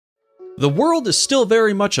The world is still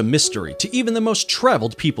very much a mystery to even the most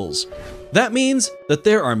traveled peoples. That means that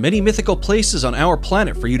there are many mythical places on our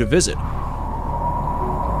planet for you to visit,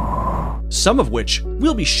 some of which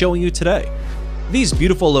we'll be showing you today. These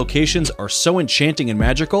beautiful locations are so enchanting and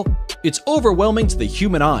magical, it's overwhelming to the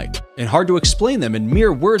human eye and hard to explain them in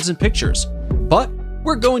mere words and pictures. But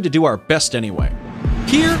we're going to do our best anyway.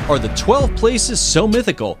 Here are the 12 places so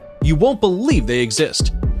mythical you won't believe they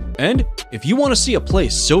exist. And if you want to see a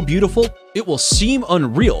place so beautiful it will seem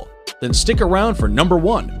unreal, then stick around for number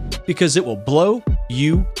 1, because it will blow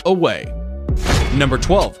you away. Number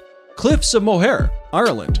 12. Cliffs of Moher,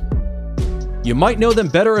 Ireland. You might know them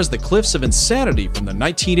better as the Cliffs of Insanity from the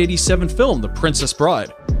 1987 film The Princess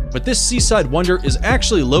Bride, but this seaside wonder is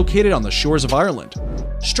actually located on the shores of Ireland.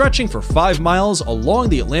 Stretching for 5 miles along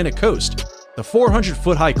the Atlantic coast, the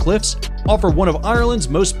 400-foot-high cliffs offer one of Ireland's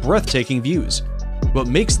most breathtaking views. What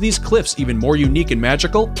makes these cliffs even more unique and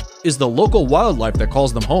magical is the local wildlife that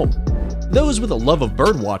calls them home. Those with a love of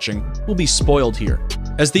birdwatching will be spoiled here,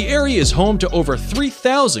 as the area is home to over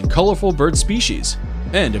 3,000 colorful bird species.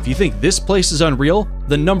 And if you think this place is unreal,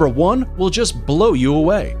 then number 1 will just blow you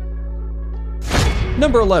away.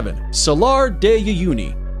 Number 11. Salar de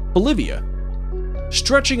Uyuni, Bolivia.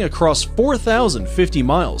 Stretching across 4,050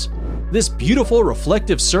 miles, this beautiful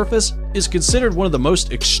reflective surface is considered one of the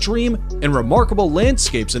most extreme and remarkable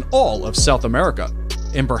landscapes in all of South America,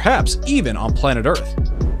 and perhaps even on planet Earth.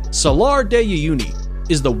 Salar de Uyuni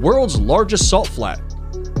is the world's largest salt flat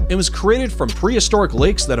and was created from prehistoric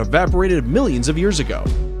lakes that evaporated millions of years ago.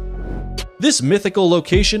 This mythical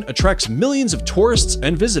location attracts millions of tourists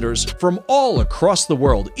and visitors from all across the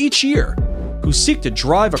world each year who seek to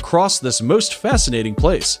drive across this most fascinating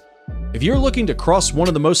place. If you're looking to cross one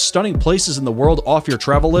of the most stunning places in the world off your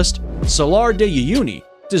travel list, Salar de Uyuni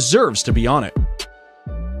deserves to be on it.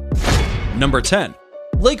 Number 10.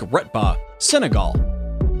 Lake Retba, Senegal.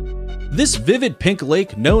 This vivid pink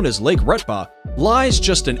lake known as Lake Retba lies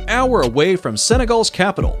just an hour away from Senegal's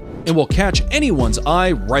capital and will catch anyone's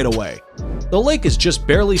eye right away. The lake is just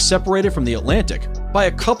barely separated from the Atlantic by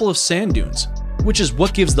a couple of sand dunes, which is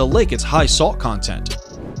what gives the lake its high salt content.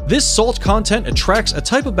 This salt content attracts a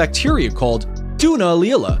type of bacteria called Duna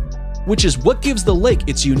lila, which is what gives the lake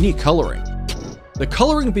its unique coloring. The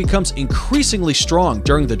coloring becomes increasingly strong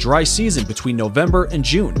during the dry season between November and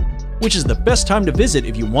June, which is the best time to visit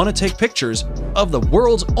if you want to take pictures of the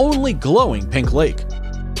world's only glowing pink lake.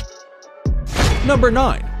 Number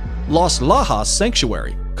 9. Los Lajas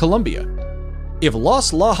Sanctuary, Colombia. If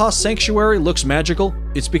Los Lajas Sanctuary looks magical,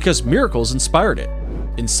 it's because miracles inspired it.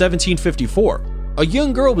 In 1754, a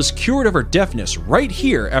young girl was cured of her deafness right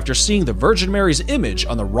here after seeing the Virgin Mary's image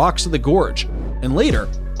on the rocks of the gorge, and later,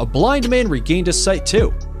 a blind man regained his sight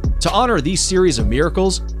too. To honor these series of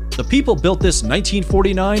miracles, the people built this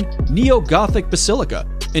 1949 neo-Gothic basilica,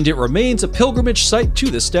 and it remains a pilgrimage site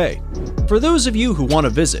to this day. For those of you who want to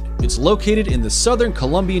visit, it's located in the southern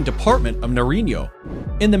Colombian department of Nariño,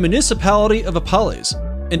 in the municipality of Apales,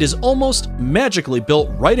 and is almost magically built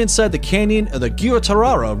right inside the canyon of the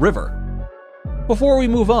Guatarrara River. Before we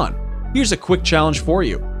move on, here's a quick challenge for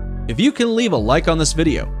you. If you can leave a like on this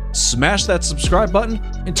video, smash that subscribe button,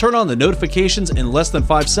 and turn on the notifications in less than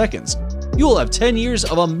 5 seconds, you will have 10 years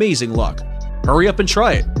of amazing luck. Hurry up and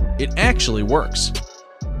try it. It actually works.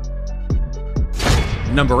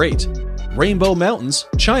 Number 8. Rainbow Mountains,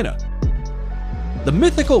 China. The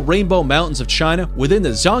mythical Rainbow Mountains of China within the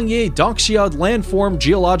Zhangye Doxiad Landform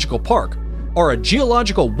Geological Park are a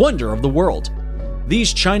geological wonder of the world.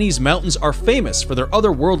 These Chinese mountains are famous for their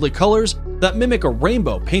otherworldly colors that mimic a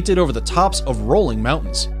rainbow painted over the tops of rolling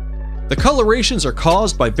mountains. The colorations are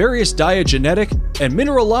caused by various diagenetic and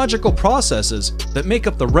mineralogical processes that make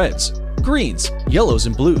up the reds, greens, yellows,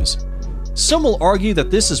 and blues. Some will argue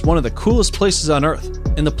that this is one of the coolest places on Earth,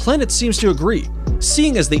 and the planet seems to agree,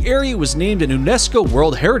 seeing as the area was named an UNESCO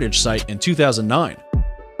World Heritage Site in 2009.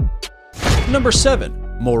 Number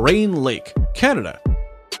 7. Moraine Lake, Canada.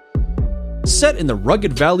 Set in the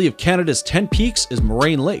rugged valley of Canada's 10 Peaks is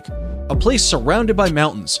Moraine Lake, a place surrounded by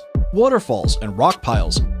mountains, waterfalls, and rock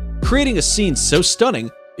piles, creating a scene so stunning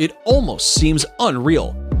it almost seems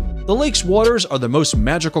unreal. The lake's waters are the most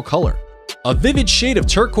magical color, a vivid shade of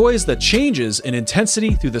turquoise that changes in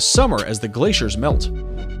intensity through the summer as the glaciers melt.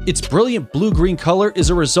 Its brilliant blue-green color is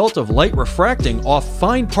a result of light refracting off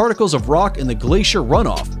fine particles of rock in the glacier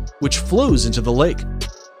runoff, which flows into the lake.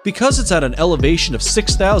 Because it's at an elevation of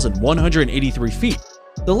 6,183 feet,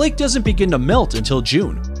 the lake doesn't begin to melt until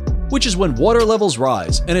June, which is when water levels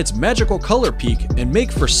rise and its magical color peak and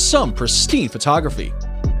make for some pristine photography.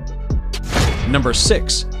 Number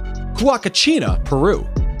 6. Huacachina, Peru.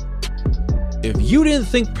 If you didn't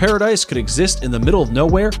think paradise could exist in the middle of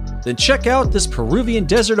nowhere, then check out this Peruvian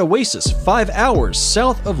desert oasis 5 hours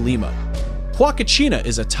south of Lima. Huacachina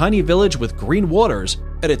is a tiny village with green waters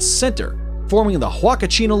at its center, forming the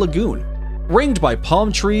Huacachina Lagoon. Ringed by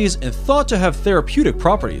palm trees and thought to have therapeutic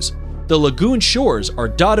properties, the lagoon shores are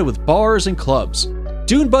dotted with bars and clubs.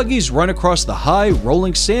 Dune buggies run across the high,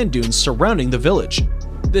 rolling sand dunes surrounding the village.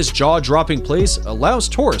 This jaw-dropping place allows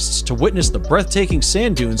tourists to witness the breathtaking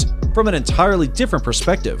sand dunes from an entirely different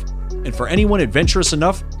perspective, and for anyone adventurous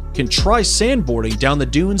enough, can try sandboarding down the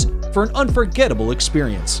dunes for an unforgettable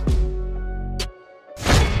experience.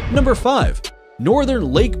 Number 5.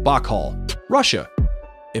 Northern Lake Baikal, Russia.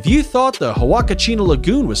 If you thought the Huacachina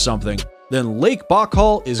Lagoon was something, then Lake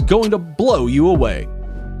Baikal is going to blow you away.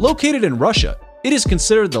 Located in Russia, it is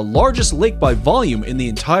considered the largest lake by volume in the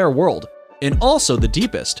entire world, and also the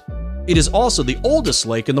deepest. It is also the oldest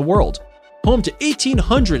lake in the world, home to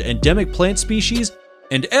 1,800 endemic plant species,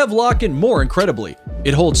 and and more incredibly,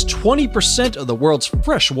 it holds 20% of the world's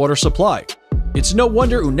freshwater supply. It's no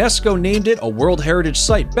wonder UNESCO named it a World Heritage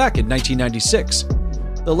Site back in 1996.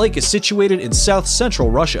 The lake is situated in south-central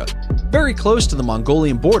Russia, very close to the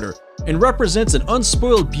Mongolian border, and represents an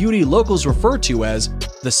unspoiled beauty locals refer to as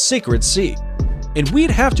the Sacred Sea. And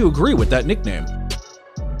we'd have to agree with that nickname.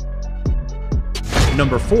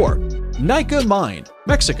 Number 4. Nika Mine,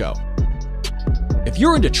 Mexico. If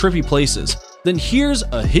you're into trippy places, then here's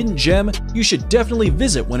a hidden gem you should definitely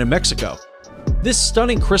visit when in Mexico. This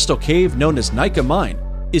stunning crystal cave known as Nika Mine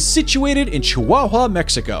is situated in Chihuahua,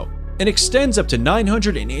 Mexico, and extends up to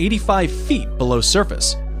 985 feet below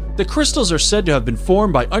surface. The crystals are said to have been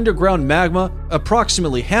formed by underground magma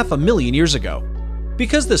approximately 500,000 years ago.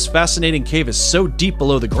 Because this fascinating cave is so deep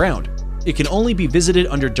below the ground, it can only be visited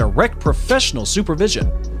under direct professional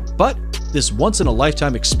supervision. But this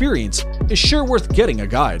once-in-a-lifetime experience is sure worth getting a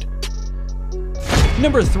guide.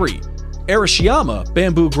 Number 3. Arashiyama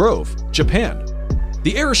Bamboo Grove, Japan.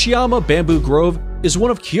 The Arashiyama Bamboo Grove is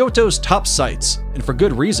one of Kyoto's top sites, and for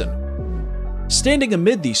good reason. Standing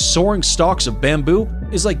amid these soaring stalks of bamboo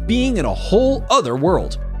is like being in a whole other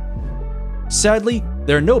world. Sadly,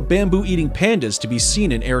 there are no bamboo-eating pandas to be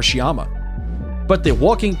seen in Arashiyama, but the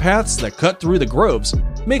walking paths that cut through the groves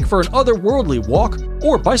make for an otherworldly walk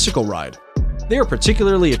or bicycle ride. They are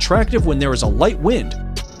particularly attractive when there is a light wind,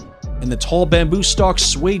 and the tall bamboo stalks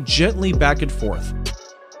sway gently back and forth.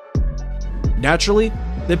 Naturally,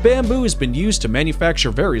 the bamboo has been used to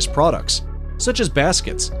manufacture various products, such as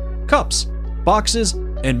baskets, cups, boxes,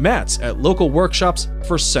 and mats at local workshops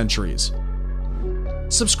for centuries.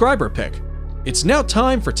 Subscriber pick. It's now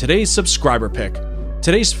time for today's subscriber pick.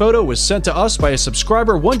 Today's photo was sent to us by a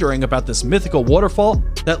subscriber wondering about this mythical waterfall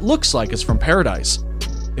that looks like it's from paradise.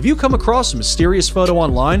 If you come across a mysterious photo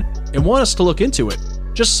online and want us to look into it,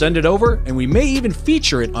 just send it over and we may even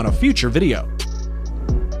feature it on a future video.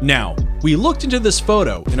 Now, we looked into this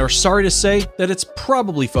photo and are sorry to say that it's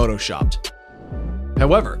probably photoshopped.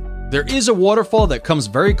 However, there is a waterfall that comes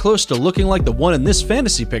very close to looking like the one in this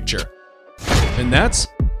fantasy picture. And that's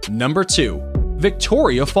number 2,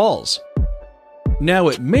 Victoria Falls. Now,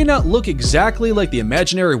 it may not look exactly like the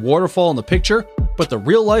imaginary waterfall in the picture, but the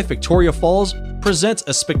real-life Victoria Falls presents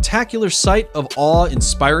a spectacular sight of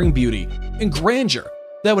awe-inspiring beauty and grandeur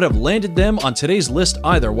that would have landed them on today's list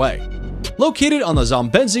either way. Located on the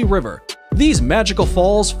Zambezi River, these magical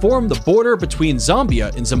falls form the border between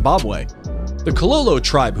Zambia and Zimbabwe. The Kololo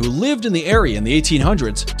tribe who lived in the area in the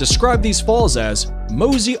 1800s described these falls as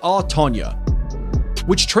Mozi a Tonya,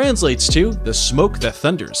 which translates to the smoke that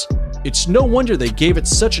thunders. It's no wonder they gave it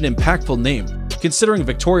such an impactful name, considering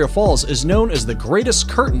Victoria Falls is known as the greatest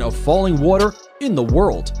curtain of falling water in the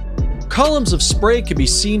world. Columns of spray can be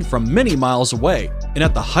seen from many miles away, and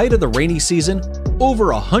at the height of the rainy season, over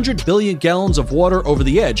 100 billion gallons of water over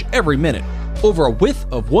the edge every minute, over a width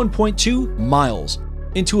of 1.2 miles,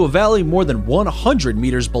 into a valley more than 100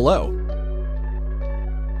 meters below.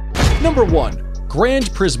 Number 1.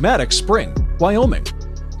 Grand Prismatic Spring, Wyoming.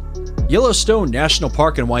 Yellowstone National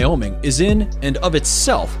Park in Wyoming is in and of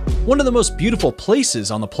itself one of the most beautiful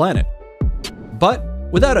places on the planet. But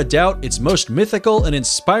without a doubt, its most mythical and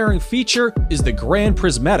inspiring feature is the Grand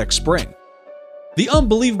Prismatic Spring. The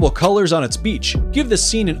unbelievable colors on its beach give the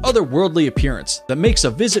scene an otherworldly appearance that makes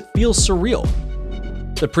a visit feel surreal.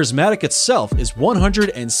 The prismatic itself is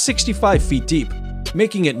 165 feet deep,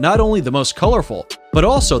 making it not only the most colorful, but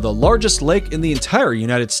also the largest lake in the entire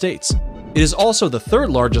United States. It is also the third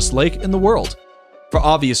largest lake in the world. For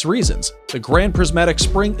obvious reasons, the Grand Prismatic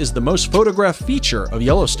Spring is the most photographed feature of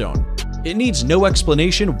Yellowstone. It needs no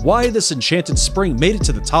explanation why this enchanted spring made it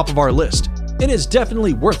to the top of our list, and is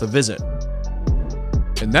definitely worth a visit.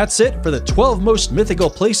 And that's it for the 12 most mythical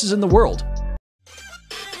places in the world.